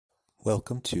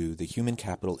Welcome to the Human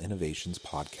Capital Innovations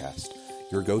Podcast,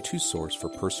 your go-to source for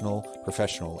personal,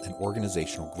 professional, and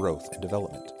organizational growth and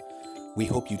development. We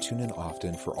hope you tune in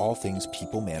often for all things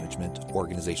people management,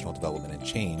 organizational development and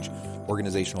change,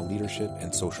 organizational leadership,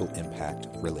 and social impact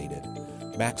related.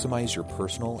 Maximize your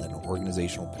personal and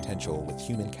organizational potential with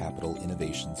Human Capital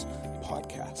Innovations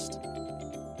Podcast.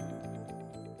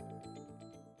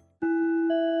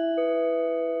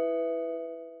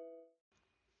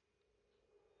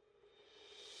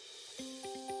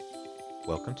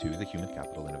 Welcome to the Human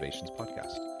Capital Innovations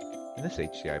Podcast. In this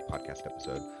HCI podcast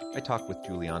episode, I talk with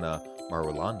Juliana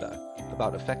Marulanda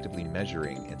about effectively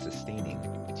measuring and sustaining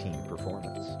team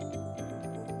performance.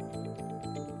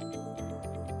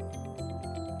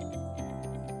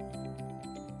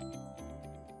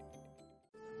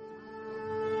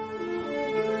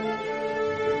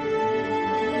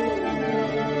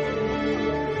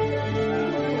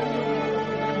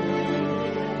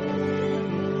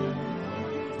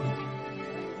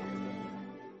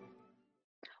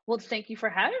 Well, thank you for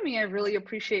having me. I really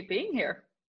appreciate being here.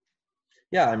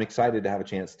 Yeah, I'm excited to have a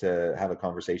chance to have a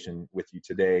conversation with you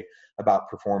today about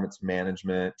performance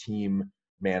management, team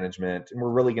management, and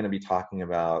we're really going to be talking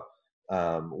about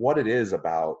what it is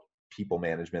about people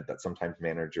management that sometimes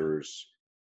managers,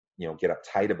 get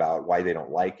uptight about, why they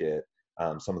don't like it,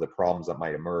 some of the problems that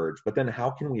might emerge. But then, how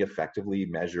can we effectively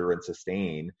measure and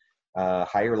sustain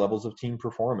higher levels of team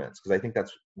performance? Because I think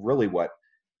that's really what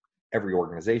every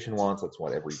organization wants. That's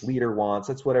what every leader wants.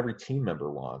 That's what every team member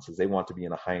wants, is they want to be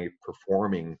in a high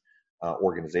performing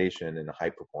organization and a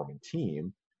high performing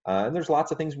team. And there's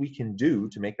lots of things we can do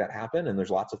to make that happen. And there's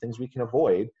lots of things we can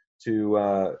avoid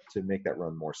to make that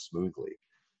run more smoothly.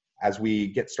 As we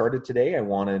get started today, I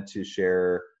wanted to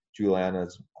share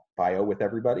Juliana's bio with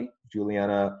everybody.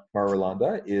 Juliana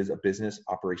Marulanda is a business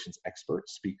operations expert,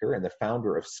 speaker, and the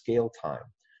founder of Scale Time.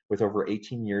 With over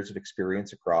 18 years of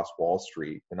experience across Wall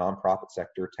Street, the nonprofit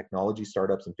sector, technology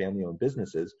startups, and family-owned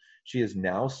businesses, she has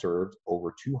now served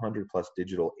over 200 plus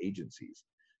digital agencies.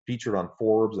 Featured on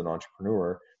Forbes and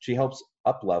Entrepreneur, she helps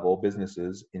up-level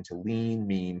businesses into lean,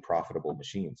 mean, profitable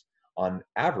machines. On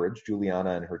average,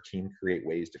 Juliana and her team create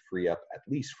ways to free up at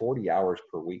least 40 hours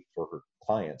per week for her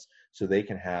clients so they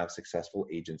can have successful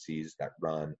agencies that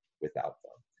run without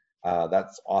them.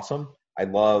 That's awesome. I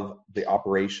love the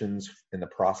operations and the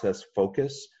process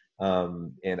focus.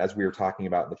 And as we were talking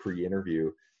about in the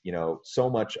pre-interview, so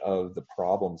much of the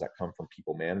problems that come from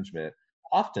people management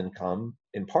often come,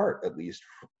 in part at least,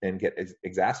 and get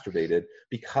exacerbated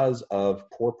because of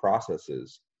poor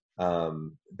processes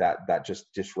that just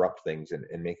disrupt things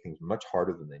and make things much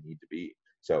harder than they need to be.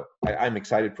 So I'm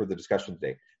excited for the discussion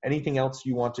today. Anything else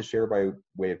you want to share by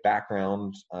way of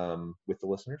background with the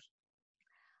listeners?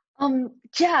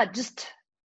 Yeah, just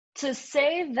to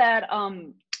say that,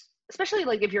 especially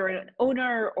like if you're an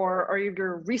owner or if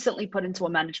you're recently put into a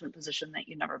management position that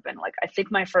you've never been. Like, I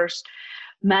think my first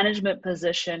management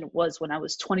position was when I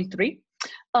was 23,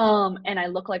 and I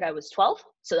looked like I was 12,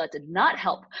 so that did not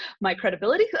help my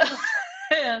credibility.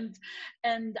 and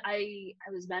I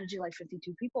was managing like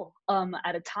 52 people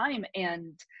at a time,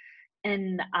 and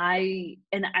I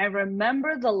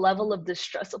remember the level of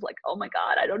distress of like, oh my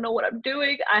God, I don't know what I'm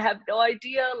doing. I have no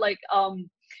idea. Like,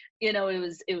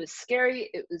 it was scary.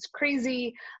 It was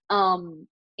crazy. And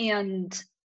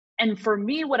for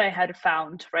me, what I had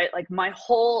found, right, like my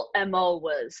whole MO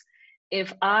was,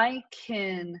 if I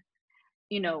can,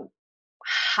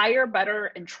 hire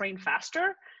better and train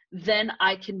faster, then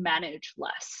I can manage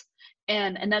less.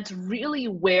 And that's really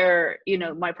where,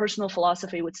 my personal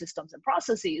philosophy with systems and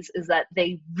processes is that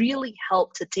they really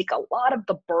help to take a lot of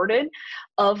the burden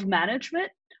of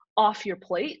management off your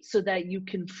plate so that you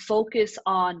can focus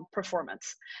on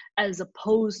performance as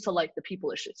opposed to like the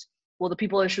people issues. Will the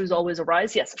people issues always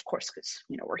arise? Yes, of course, because,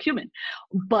 we're human.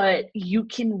 But you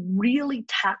can really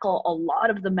tackle a lot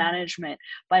of the management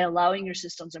by allowing your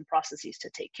systems and processes to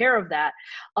take care of that,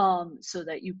 so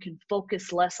that you can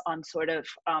focus less on sort of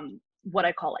what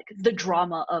I call like the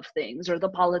drama of things or the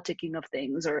politicking of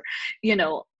things or,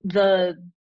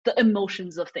 the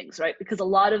emotions of things, right? Because a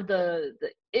lot of the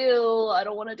I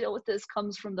don't want to deal with this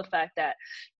comes from the fact that,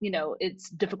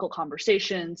 it's difficult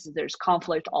conversations, there's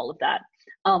conflict, all of that.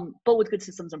 But with good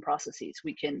systems and processes,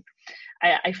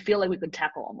 I feel like we could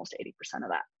tackle almost 80% of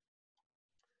that.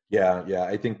 Yeah.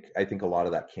 I think a lot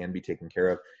of that can be taken care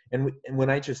of. And when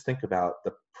I just think about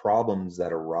the problems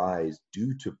that arise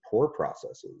due to poor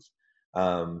processes,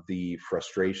 the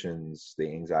frustrations,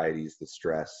 the anxieties, the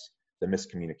stress, the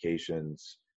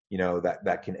miscommunications,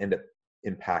 that can end up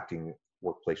impacting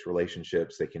workplace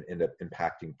relationships. They can end up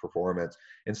impacting performance.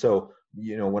 And so,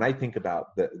 when I think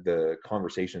about the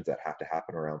conversations that have to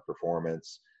happen around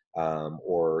performance,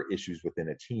 or issues within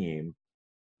a team,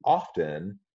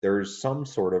 often there's some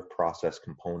sort of process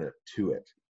component to it,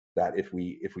 that if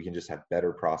we can just have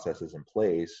better processes in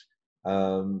place,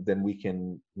 then we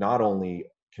can not only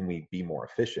can we be more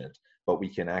efficient, but we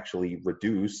can actually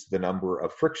reduce the number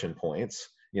of friction points,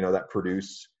 that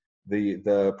produce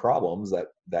the problems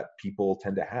that people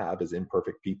tend to have, as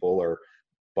imperfect people are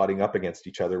butting up against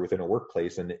each other within a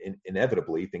workplace, and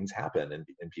inevitably things happen,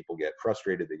 and people get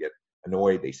frustrated, they get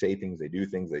annoyed, they say things, they do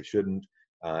things they shouldn't,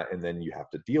 and then you have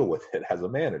to deal with it as a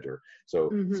manager.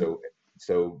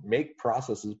 So make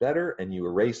processes better, and you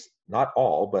erase not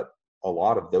all, but a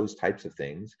lot of those types of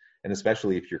things. And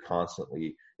especially if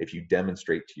you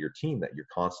demonstrate to your team that you're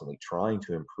constantly trying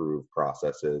to improve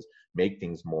processes, make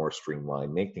things more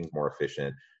streamlined, make things more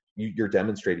efficient, you're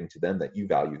demonstrating to them that you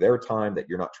value their time, that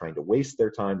you're not trying to waste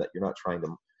their time, that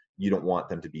you don't want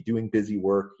them to be doing busy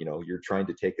work. You're trying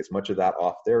to take as much of that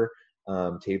off their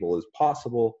table as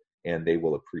possible, and they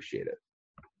will appreciate it.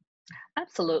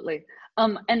 Absolutely.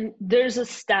 And there's a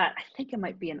stat, I think it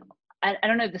might be I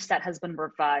don't know if the stat has been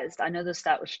revised. I know the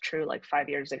stat was true like 5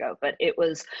 years ago, but it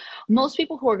was most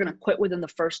people who are going to quit within the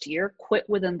first year quit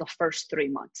within the first 3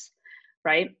 months,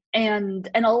 right? And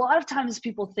a lot of times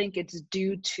people think it's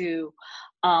due to,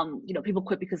 people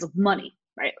quit because of money,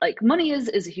 right? Like money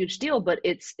is a huge deal, but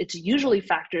it's usually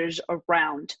factors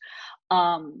around,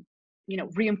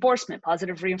 reinforcement,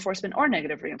 positive reinforcement or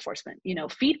negative reinforcement,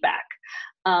 feedback,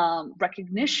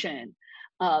 recognition,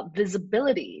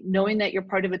 visibility, knowing that you're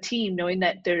part of a team, knowing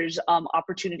that there's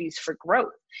opportunities for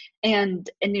growth. And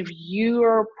if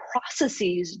your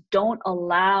processes don't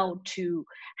allow to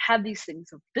have these things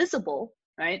visible,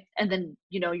 right? And then,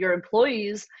 your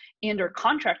employees and or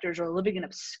contractors are living in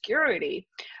obscurity.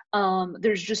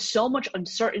 There's just so much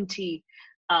uncertainty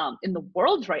in the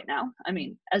world right now. I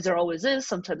mean, as there always is,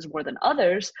 sometimes more than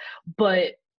others,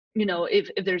 but if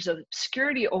there's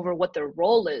obscurity over what their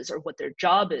role is or what their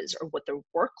job is or what their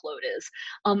workload is,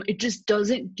 it just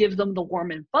doesn't give them the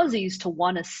warm and fuzzies to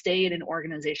want to stay in an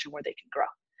organization where they can grow,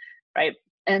 right?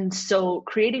 And so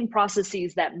creating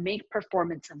processes that make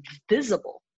performance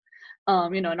visible,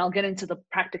 and I'll get into the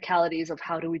practicalities of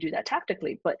how do we do that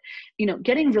tactically, but,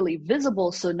 getting really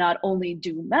visible. So not only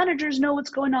do managers know what's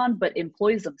going on, but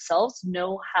employees themselves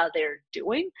know how they're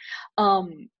doing.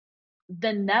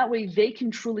 Then that way they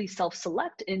can truly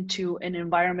self-select into an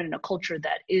environment and a culture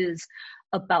that is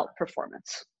about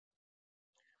performance.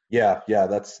 Yeah,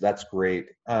 that's great.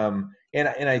 And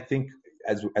I think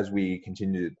as we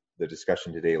continue the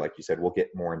discussion today, like you said, we'll get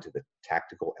more into the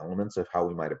tactical elements of how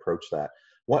we might approach that.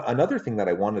 Another thing that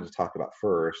I wanted to talk about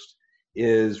first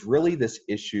is really this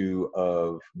issue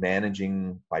of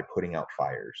managing by putting out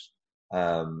fires.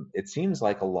 It seems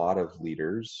like a lot of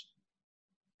leaders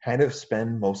kind of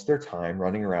spend most of their time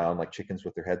running around like chickens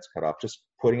with their heads cut off, just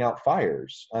putting out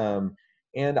fires.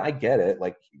 And I get it.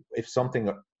 Like if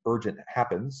something urgent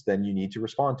happens, then you need to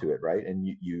respond to it, right? And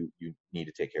you need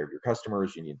to take care of your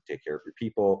customers. You need to take care of your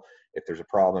people. If there's a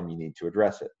problem, you need to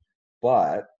address it.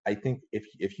 But I think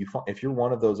if you're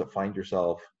one of those that find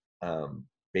yourself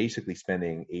basically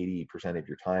spending 80% of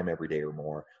your time every day or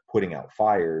more putting out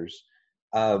fires,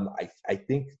 I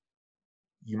think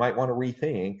you might want to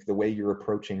rethink the way you're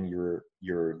approaching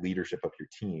your leadership of your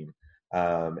team,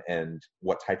 and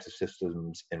what types of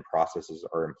systems and processes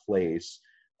are in place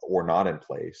or not in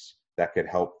place that could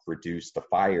help reduce the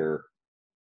fire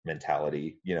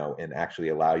mentality, and actually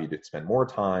allow you to spend more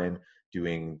time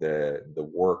doing the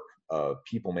work of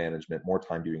people management, more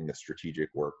time doing the strategic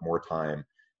work, more time,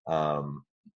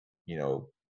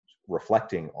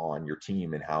 reflecting on your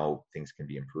team and how things can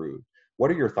be improved. What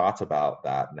are your thoughts about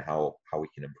that, and how we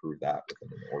can improve that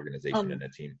within an organization and a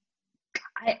team?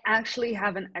 I actually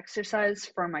have an exercise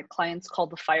for my clients called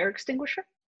the fire extinguisher.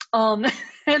 And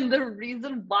the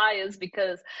reason why is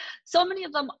because so many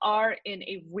of them are in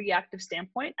a reactive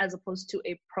standpoint as opposed to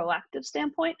a proactive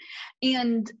standpoint.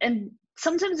 And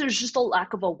sometimes there's just a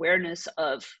lack of awareness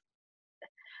of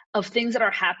things that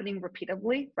are happening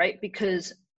repeatedly, right?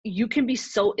 Because you can be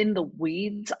so in the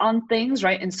weeds on things,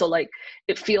 right? And so like,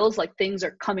 it feels like things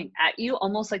are coming at you,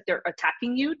 almost like they're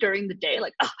attacking you during the day.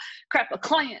 Like, oh crap, a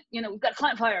client, we've got a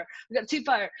client fire, we've got a team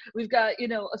fire, we've got,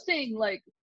 a thing like,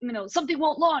 something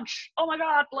won't launch. Oh my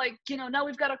God. Like, now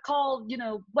we've got to call,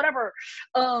 whatever,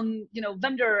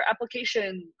 vendor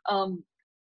application,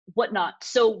 whatnot.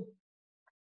 So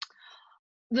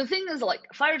the thing is like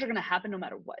fires are going to happen no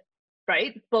matter what.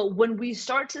 right? But when we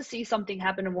start to see something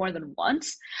happen more than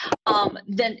once,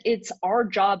 then it's our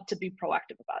job to be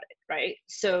proactive about it, right?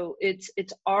 So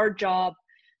it's our job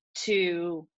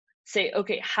to say,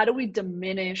 okay, how do we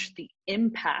diminish the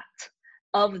impact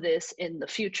of this in the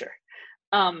future?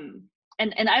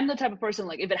 And I'm the type of person,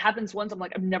 like, if it happens once, I'm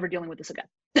like, I'm never dealing with this again.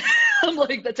 I'm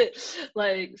like, that's it.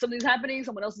 Like, something's happening,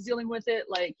 someone else is dealing with it,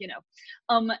 like, you know.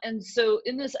 And so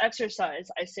in this exercise,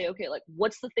 I say, okay, like,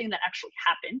 what's the thing that actually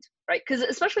happened, right? Because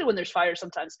especially when there's fire,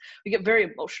 sometimes we get very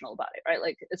emotional about it, right?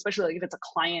 Like, especially like if it's a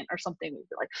client or something, we'd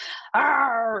be like,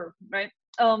 ah, right?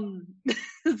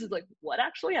 This is like, what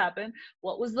actually happened?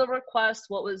 What was the request?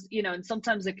 What was, you know, and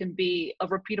sometimes it can be a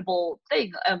repeatable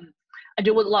thing. I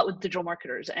deal with a lot with digital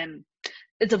marketers, and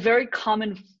it's a very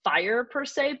common fire per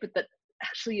se, but that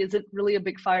actually isn't really a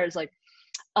big fire. Is like,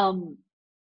 a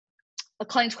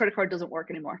client's credit card doesn't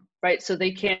work anymore, right? So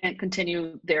they can't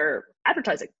continue their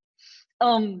advertising,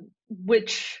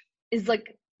 which is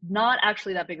like not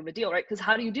actually that big of a deal, right? Because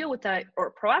how do you deal with that?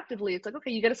 Or proactively, it's like,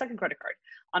 okay, you get a second credit card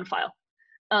on file.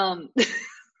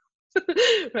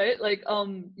 Right? Like,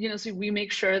 you know, so we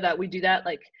make sure that we do that,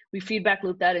 like we feedback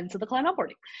loop that into the client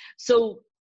onboarding. So,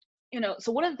 you know,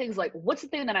 so one of the things, like, what's the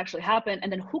thing that actually happened,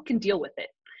 and then who can deal with it,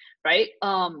 right?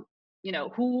 You know,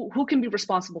 who can be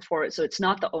responsible for it, so it's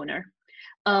not the owner.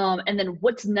 And then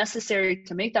what's necessary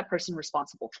to make that person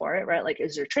responsible for it, right? Like,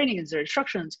 is there training, is there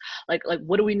instructions, like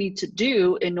what do we need to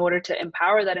do in order to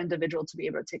empower that individual to be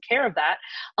able to take care of that?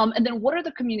 And then what are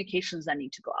the communications that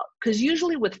need to go out? Because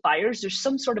usually with fires, there's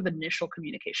some sort of initial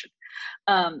communication,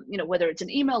 you know, whether it's an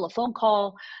email, a phone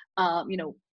call, you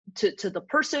know, to the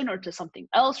person or to something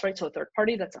else, right? So a third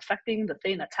party that's affecting the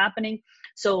thing that's happening.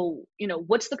 So, you know,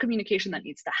 what's the communication that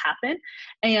needs to happen?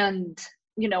 And,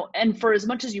 you know, and for as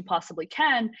much as you possibly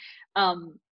can,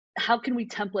 how can we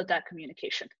template that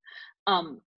communication?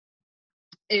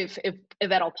 If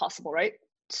at all possible, right?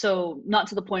 So not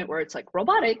to the point where it's like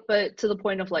robotic, but to the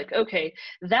point of like, okay,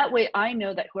 that way I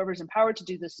know that whoever's empowered to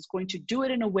do this is going to do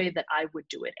it in a way that I would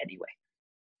do it anyway,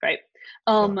 right?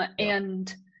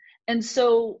 And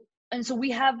so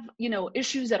we have, you know,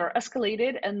 issues that are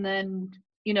escalated, and then,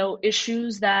 you know,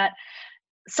 issues that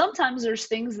sometimes there's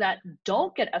things that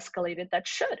don't get escalated that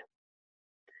should,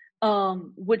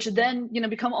 which then, you know,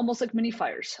 become almost like mini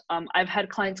fires. I've had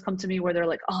clients come to me where they're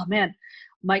like, oh man,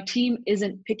 my team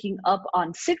isn't picking up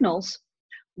on signals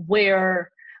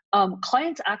where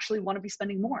clients actually want to be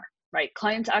spending more. Right?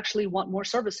 Clients actually want more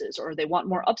services, or they want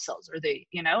more upsells, or they,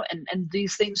 you know, and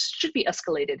these things should be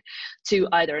escalated to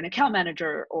either an account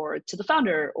manager or to the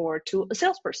founder or to a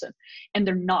salesperson, and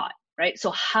they're not, right?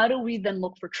 So how do we then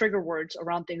look for trigger words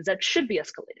around things that should be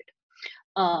escalated?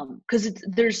 Because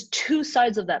there's two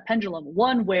sides of that pendulum.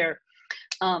 One where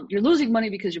you're losing money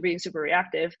because you're being super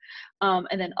reactive,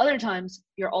 and then other times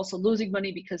you're also losing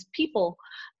money because people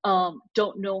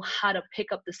don't know how to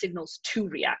pick up the signals to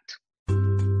react.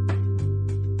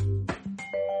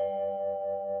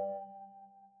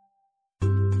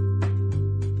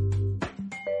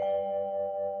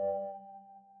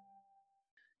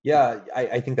 Yeah,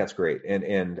 I think that's great.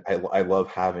 And I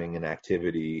love having an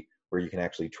activity where you can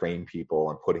actually train people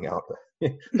on putting out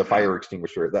the fire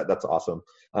extinguisher. That's awesome.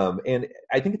 And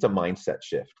I think it's a mindset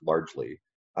shift largely.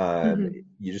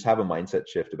 You just have a mindset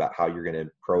shift about how you're going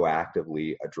to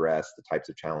proactively address the types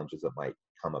of challenges that might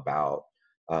come about.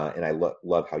 And I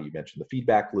love how you mentioned the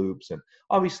feedback loops. And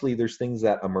obviously there's things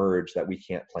that emerge that we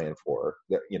can't plan for,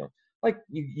 that, you know, like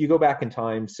you go back in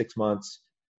time 6 months,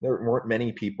 there weren't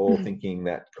many people thinking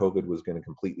that COVID was going to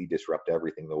completely disrupt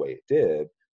everything the way it did.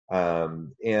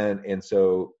 And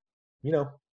so, you know,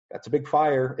 that's a big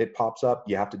fire. It pops up.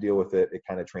 You have to deal with it. It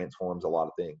kind of transforms a lot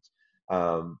of things.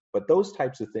 But those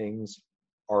types of things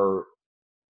are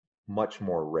much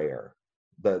more rare.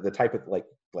 The type of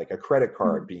like a credit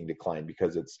card being declined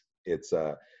because it's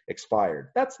expired.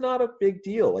 That's not a big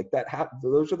deal. Like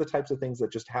those are the types of things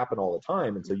that just happen all the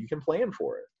time. And so you can plan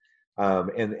for it.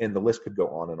 And the list could go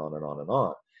on and on and on and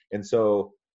on. And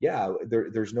so, yeah,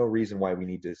 there's no reason why we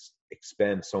need to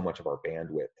expend so much of our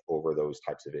bandwidth over those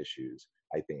types of issues,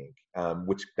 I think,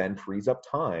 which then frees up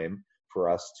time for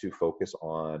us to focus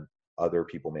on other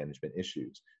people management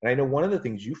issues. And I know one of the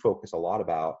things you focus a lot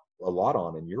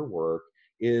on in your work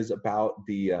is about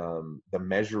the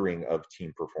measuring of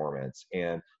team performance.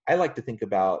 And I like to think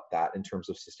about that in terms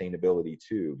of sustainability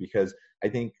too, because I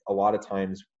think a lot of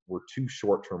times we're too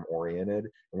short-term oriented,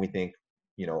 and we think,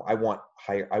 you know, I want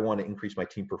to increase my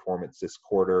team performance this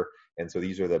quarter, and so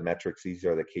these are the metrics, these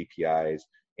are the KPIs,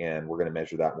 and we're going to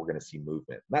measure that, and we're going to see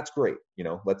movement. And that's great. You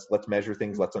know, let's measure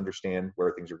things, let's understand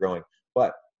where things are going.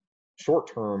 But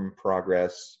short-term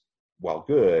progress, while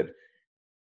good,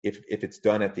 if it's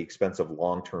done at the expense of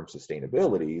long-term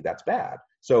sustainability, that's bad.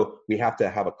 So we have to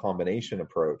have a combination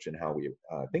approach in how we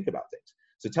think about things.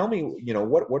 So tell me,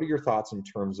 what are your thoughts in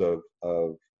terms of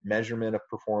measurement of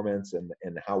performance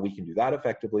and how we can do that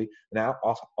effectively, and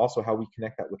also how we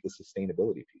connect that with the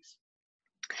sustainability piece?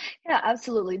 Yeah,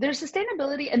 absolutely. There's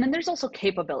sustainability, and then there's also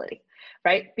capability,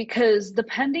 right? Because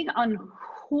depending on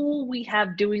who we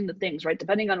have doing the things, right?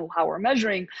 Depending on how we're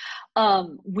measuring,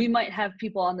 we might have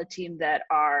people on the team that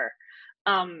are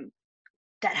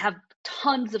that have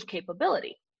tons of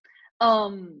capability.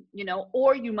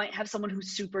 Or you might have someone who's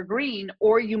super green,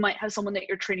 or you might have someone that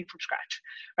you're training from scratch,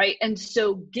 right? And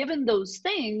so given those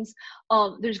things,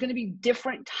 there's going to be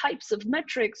different types of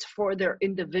metrics for their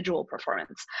individual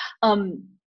performance.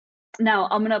 Now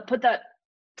I'm going to put that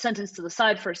sentence to the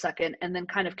side for a second and then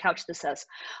kind of couch this as,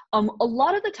 a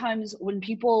lot of the times when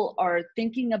people are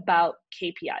thinking about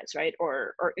KPIs, right?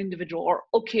 Or individual or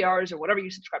OKRs or whatever you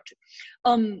subscribe to,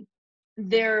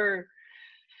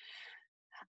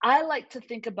 I like to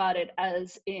think about it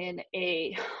as in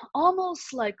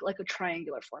almost like a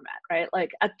triangular format, right? Like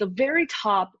at the very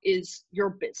top is your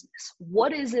business.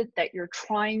 What is it that you're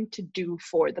trying to do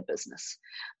for the business?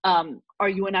 Are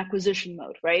you in acquisition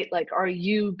mode, right? Like, are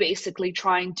you basically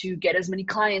trying to get as many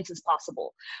clients as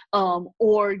possible?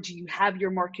 Or do you have your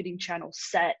marketing channel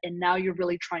set and now you're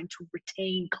really trying to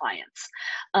retain clients?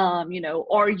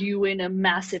 Are you in a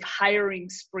massive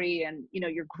hiring spree and,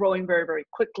 you're growing very, very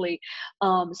quickly?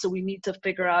 So we need to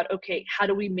figure out, okay, how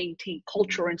do we maintain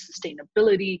culture and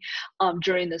sustainability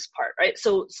during this part, right?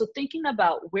 So thinking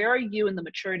about where are you in the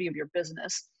maturity of your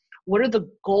business? What are the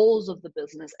goals of the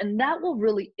business? And that will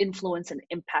really influence and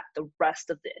impact the rest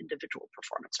of the individual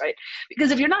performance, right? Because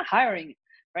if you're not hiring,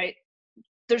 right,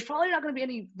 there's probably not going to be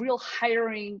any real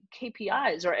hiring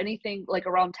KPIs or anything like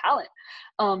around talent.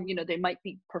 They might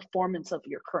be performance of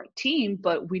your current team,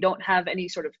 but we don't have any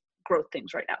sort of growth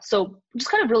things right now. So I'm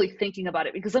just kind of really thinking about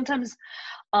it, because sometimes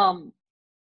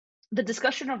the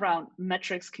discussion around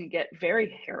metrics can get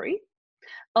very hairy.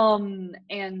 And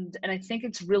I think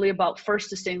it's really about first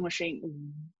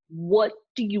distinguishing, what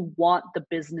do you want the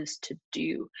business to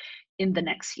do in the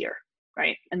next year,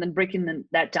 right? And then breaking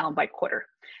that down by quarter.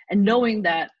 And knowing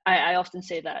that, I often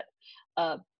say that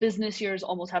business years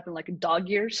almost happen like dog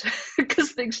years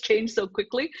because things change so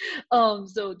quickly.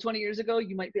 So 20 years ago,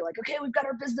 you might be like, okay, we've got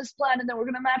our business plan and then we're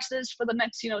going to match this for the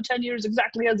next, 10 years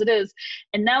exactly as it is.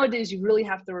 And nowadays you really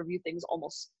have to review things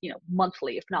almost,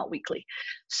 monthly, if not weekly.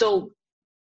 So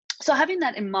having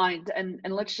that in mind, and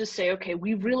let's just say, okay,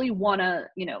 we really want to,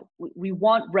 we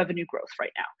want revenue growth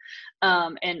right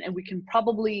now. And we can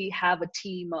probably have a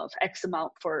team of X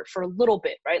amount for a little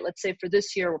bit, right? Let's say for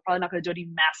this year, we're probably not going to do any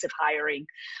massive hiring.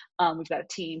 We've got a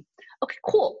team. Okay,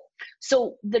 cool.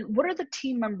 So then what are the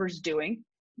team members doing?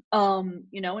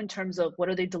 In terms of what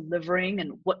are they delivering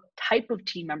and what type of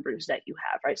team members that you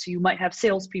have, right? So you might have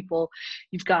salespeople,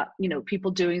 you've got,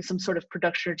 people doing some sort of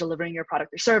production or delivering your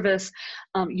product or service.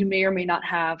 You may or may not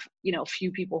have, a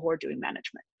few people who are doing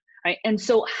management, right? And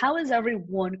so how is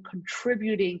everyone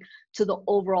contributing to the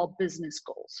overall business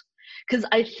goals? Because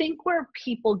I think where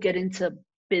people get into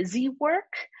busy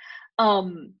work,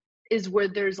 is where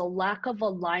there's a lack of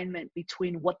alignment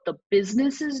between what the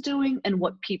business is doing and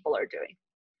what people are doing.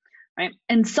 Right.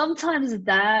 And sometimes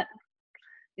that,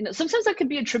 sometimes that could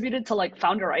be attributed to like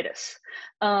founderitis.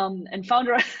 And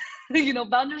founders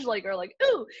are like,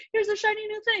 ooh, here's a shiny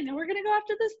new thing and we're going to go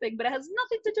after this thing, but it has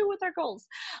nothing to do with our goals.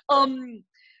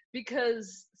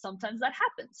 Because sometimes that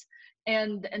happens.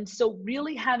 And so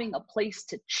really having a place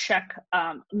to check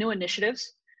new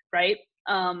initiatives, right?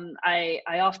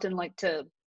 I often like to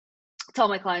tell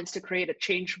my clients to create a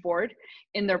change board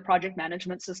in their project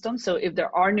management system. So if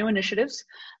there are new initiatives,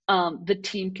 the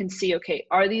team can see, okay,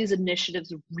 are these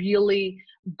initiatives really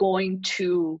going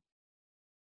to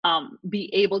be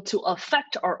able to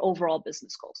affect our overall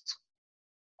business goals,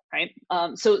 right?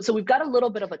 So we've got a little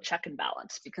bit of a check and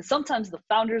balance, because sometimes the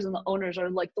founders and the owners are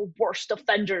like the worst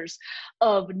offenders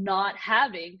of not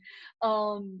having,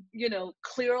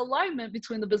 clear alignment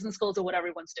between the business goals and what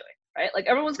everyone's doing, right? Like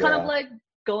everyone's kind of like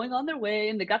going on their way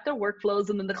and they got their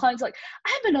workflows, and then the client's like,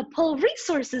 I'm gonna pull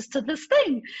resources to this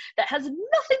thing that has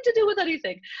nothing to do with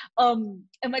anything. And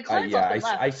my clients often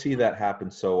laugh. I see that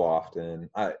happen so often.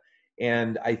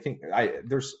 And I think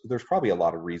there's probably a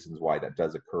lot of reasons why that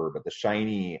does occur, but the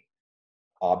shiny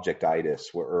objectitis,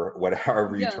 or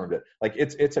whatever you termed it, like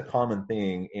it's a common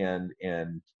thing,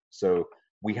 and so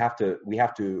we have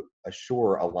to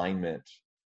assure alignment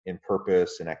in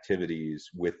purpose and activities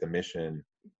with the mission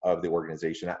of the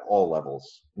organization at all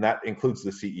levels, and that includes the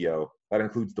CEO, that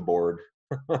includes the board.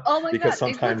 Oh my because God,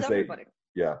 sometimes everybody.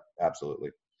 Yeah,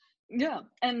 absolutely. Yeah.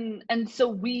 And so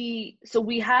we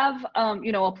have,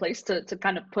 a place to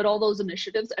kind of put all those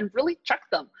initiatives and really check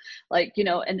them, like,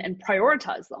 and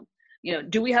prioritize them.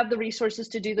 Do we have the resources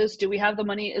to do this? Do we have the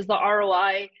money? Is the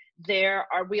ROI there?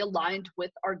 Are we aligned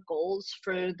with our goals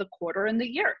for the quarter and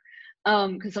the year?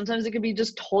 Because sometimes it can be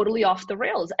just totally off the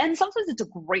rails, and sometimes it's a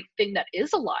great thing that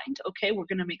is aligned. Okay, we're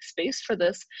going to make space for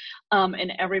this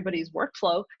in everybody's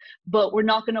workflow, but we're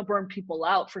not going to burn people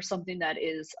out for something that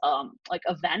is like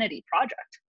a vanity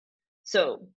project.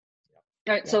 So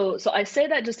right, Yeah. so I say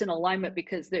that just in alignment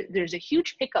because there's a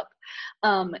huge hiccup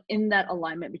in that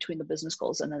alignment between the business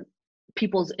goals and the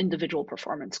people's individual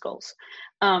performance goals,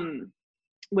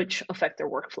 which affect their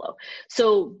workflow.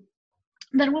 So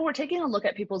then when we're taking a look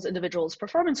at people's individuals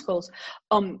performance goals,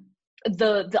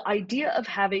 the idea of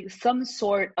having some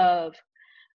sort of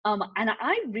and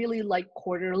I really like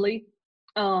quarterly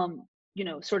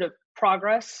sort of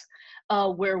progress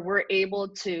where we're able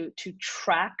to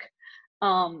track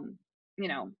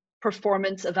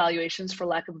performance evaluations, for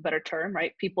lack of a better term,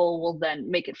 right? People will then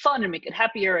make it fun and make it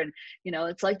happier, and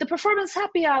it's like the performance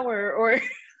happy hour, or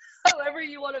however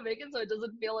you want to make it, so it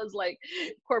doesn't feel as like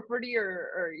corporate-y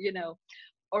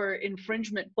or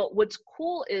infringement. But what's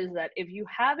cool is that if you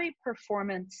have a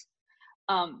performance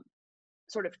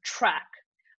sort of track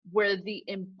where the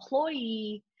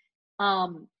employee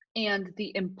and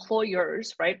the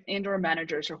employers, right, and or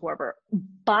managers or whoever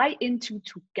buy into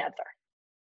together,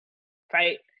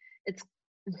 right?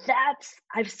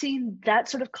 I've seen that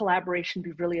sort of collaboration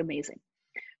be really amazing.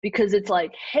 Because it's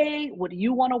like, hey, what do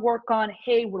you want to work on?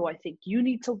 Hey, what do I think you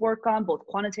need to work on, both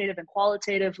quantitative and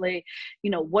qualitatively?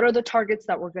 What are the targets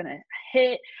that we're going to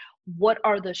hit? What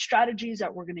are the strategies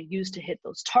that we're going to use to hit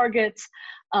those targets?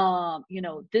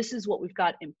 This is what we've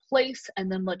got in place.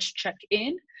 And then let's check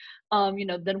in.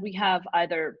 Then we have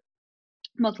either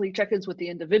monthly check-ins with the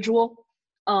individual.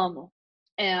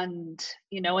 And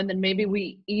then maybe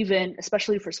we even,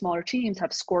 especially for smaller teams,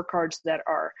 have scorecards that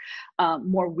are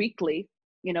more weekly,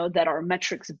 that are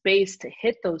metrics based to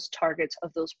hit those targets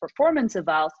of those performance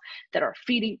evals that are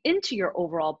feeding into your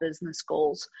overall business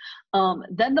goals.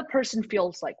 Then the person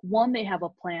feels like, one, they have a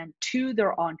plan, two,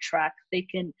 they're on track. They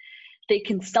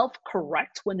can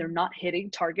self-correct when they're not hitting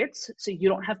targets, so you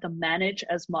don't have to manage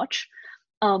as much.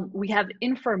 We have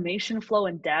information flow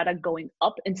and data going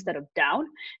up instead of down.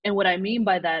 And what I mean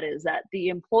by that is that the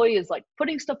employee is like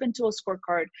putting stuff into a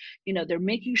scorecard. They're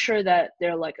making sure that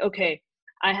they're like, okay,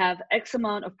 I have X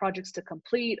amount of projects to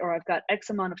complete, or I've got X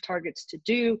amount of targets to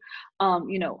do.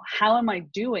 How am I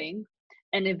doing?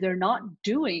 And if they're not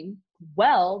doing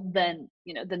well, then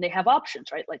they have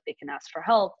options, right? Like they can ask for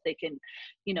help. They can,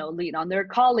 lean on their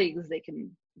colleagues. They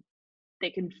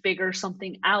can figure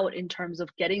something out in terms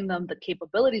of getting them the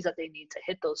capabilities that they need to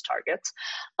hit those targets.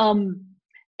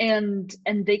 And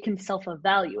they can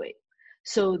self-evaluate.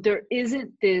 So there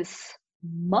isn't this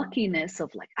muckiness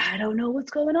of like, I don't know what's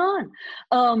going on,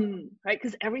 right?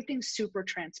 Because everything's super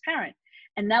transparent.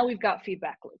 And now we've got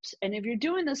feedback loops. And if you're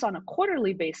doing this on a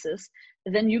quarterly basis,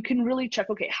 then you can really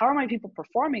check, okay, how are my people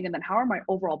performing? And then how are my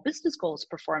overall business goals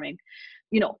performing?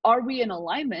 Are we in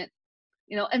alignment?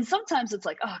 And sometimes it's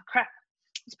like, oh crap,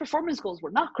 these performance goals were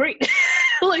not great.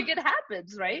 Like it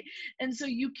happens, right? And so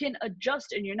you can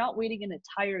adjust, and you're not waiting an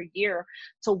entire year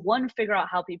to, one, figure out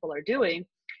how people are doing,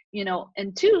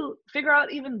 and two, figure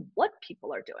out even what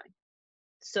people are doing.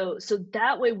 So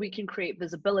that way we can create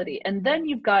visibility. And then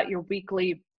you've got your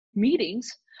weekly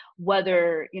meetings,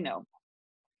 whether,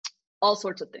 all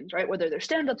sorts of things, right? Whether they're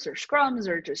stand-ups or scrums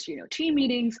or just, team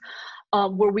meetings,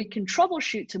 where we can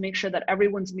troubleshoot to make sure that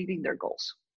everyone's meeting their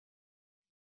goals.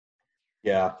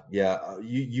 Yeah.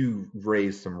 You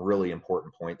raised some really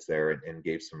important points there and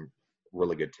gave some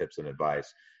really good tips and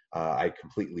advice. I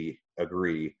completely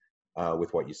agree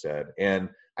with what you said. And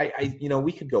I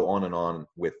we could go on and on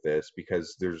with this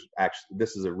because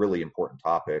this is a really important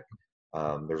topic.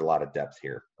 There's a lot of depth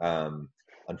here.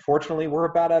 Unfortunately, we're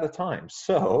about out of time.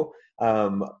 So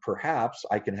perhaps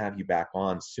I can have you back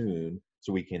on soon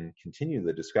so we can continue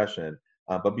the discussion.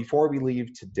 But before we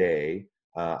leave today,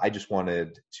 I just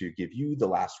wanted to give you the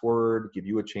last word, give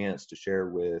you a chance to share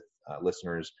with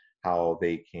listeners how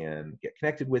they can get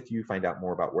connected with you, find out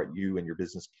more about what you and your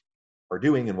business are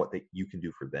doing and what you can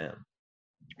do for them.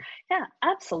 Yeah,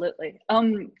 absolutely.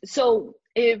 So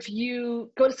if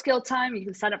you go to Scale Time, you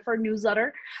can sign up for a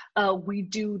newsletter. We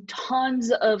do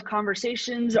tons of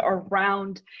conversations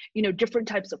around, different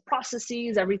types of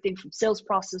processes, everything from sales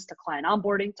process to client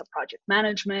onboarding to project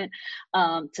management,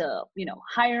 to,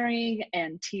 hiring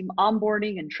and team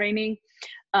onboarding and training.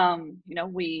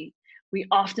 We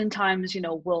oftentimes,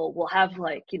 we'll have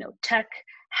like, tech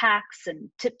hacks and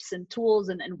tips and tools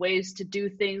and ways to do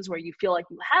things where you feel like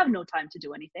you have no time to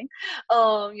do anything.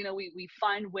 We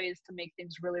find ways to make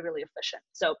things really, really efficient.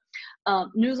 So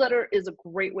newsletter is a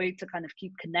great way to kind of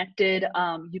keep connected.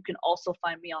 You can also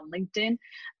find me on LinkedIn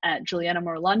at Juliana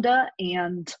Marulanda,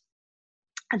 and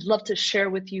I'd love to share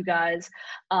with you guys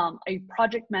a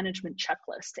project management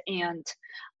checklist. And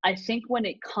I think when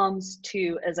it comes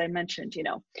to, as I mentioned,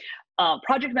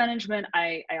 project management,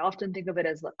 I often think of it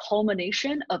as the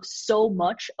culmination of so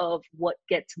much of what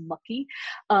gets mucky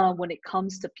when it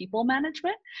comes to people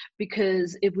management.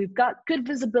 Because if we've got good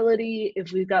visibility,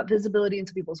 if we've got visibility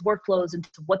into people's workflows, into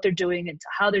what they're doing, into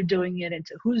how they're doing it,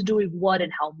 into who's doing what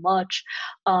and how much,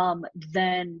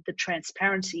 then the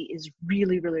transparency is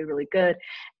really, really, really good.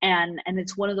 And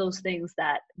it's one of those things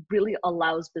that really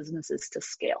allows businesses to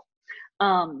scale.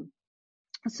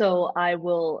 So I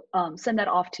will send that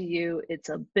off to you. It's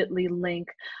a bit.ly link.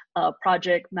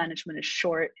 Project management is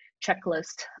short,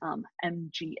 checklist,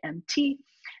 MGMT.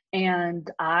 And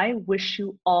I wish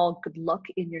you all good luck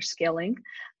in your scaling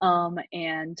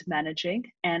and managing.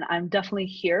 And I'm definitely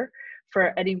here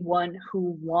for anyone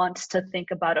who wants to think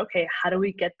about, okay, how do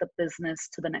we get the business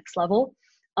to the next level?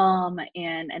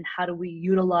 And how do we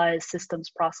utilize systems,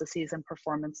 processes, and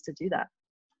performance to do that?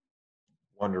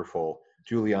 Wonderful.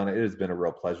 Juliana, it has been a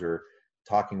real pleasure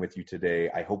talking with you today.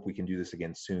 I hope we can do this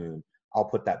again soon. I'll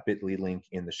put that bit.ly link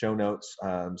in the show notes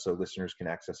so listeners can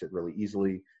access it really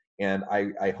easily. And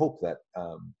I hope that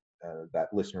that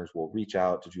listeners will reach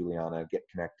out to Juliana, get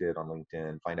connected on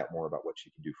LinkedIn, find out more about what she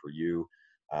can do for you.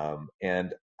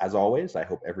 And as always, I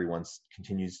hope everyone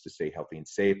continues to stay healthy and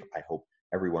safe. I hope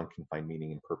everyone can find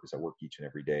meaning and purpose at work each and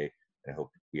every day. And I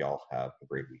hope we all have a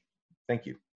great week. Thank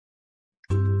you.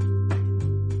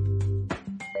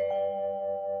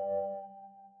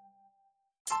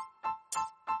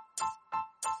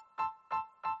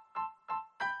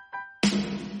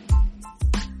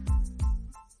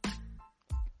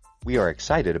 We are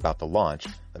excited about the launch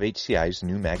of HCI's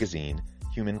new magazine,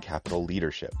 Human Capital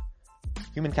Leadership.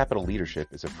 Human Capital Leadership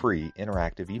is a free,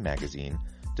 interactive e-magazine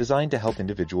designed to help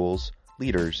individuals,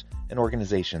 leaders, and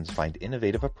organizations find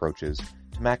innovative approaches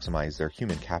to maximize their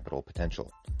human capital potential.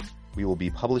 We will be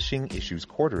publishing issues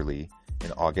quarterly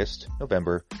in August,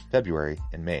 November, February,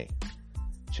 and May.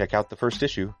 Check out the first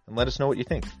issue and let us know what you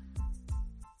think.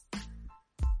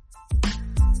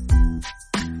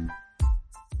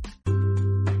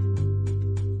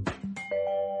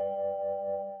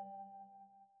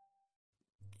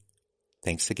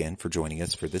 Thanks again for joining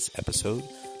us for this episode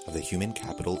of the Human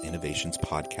Capital Innovations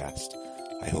Podcast.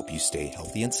 I hope you stay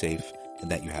healthy and safe and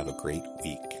that you have a great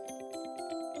week.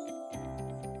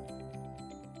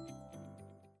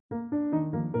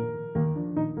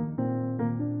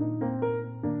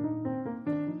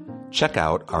 Check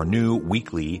out our new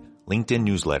weekly LinkedIn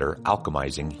newsletter,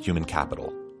 Alchemizing Human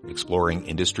Capital, exploring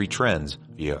industry trends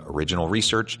via original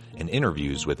research and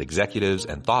interviews with executives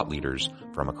and thought leaders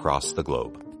from across the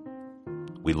globe.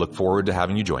 We look forward to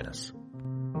having you join us.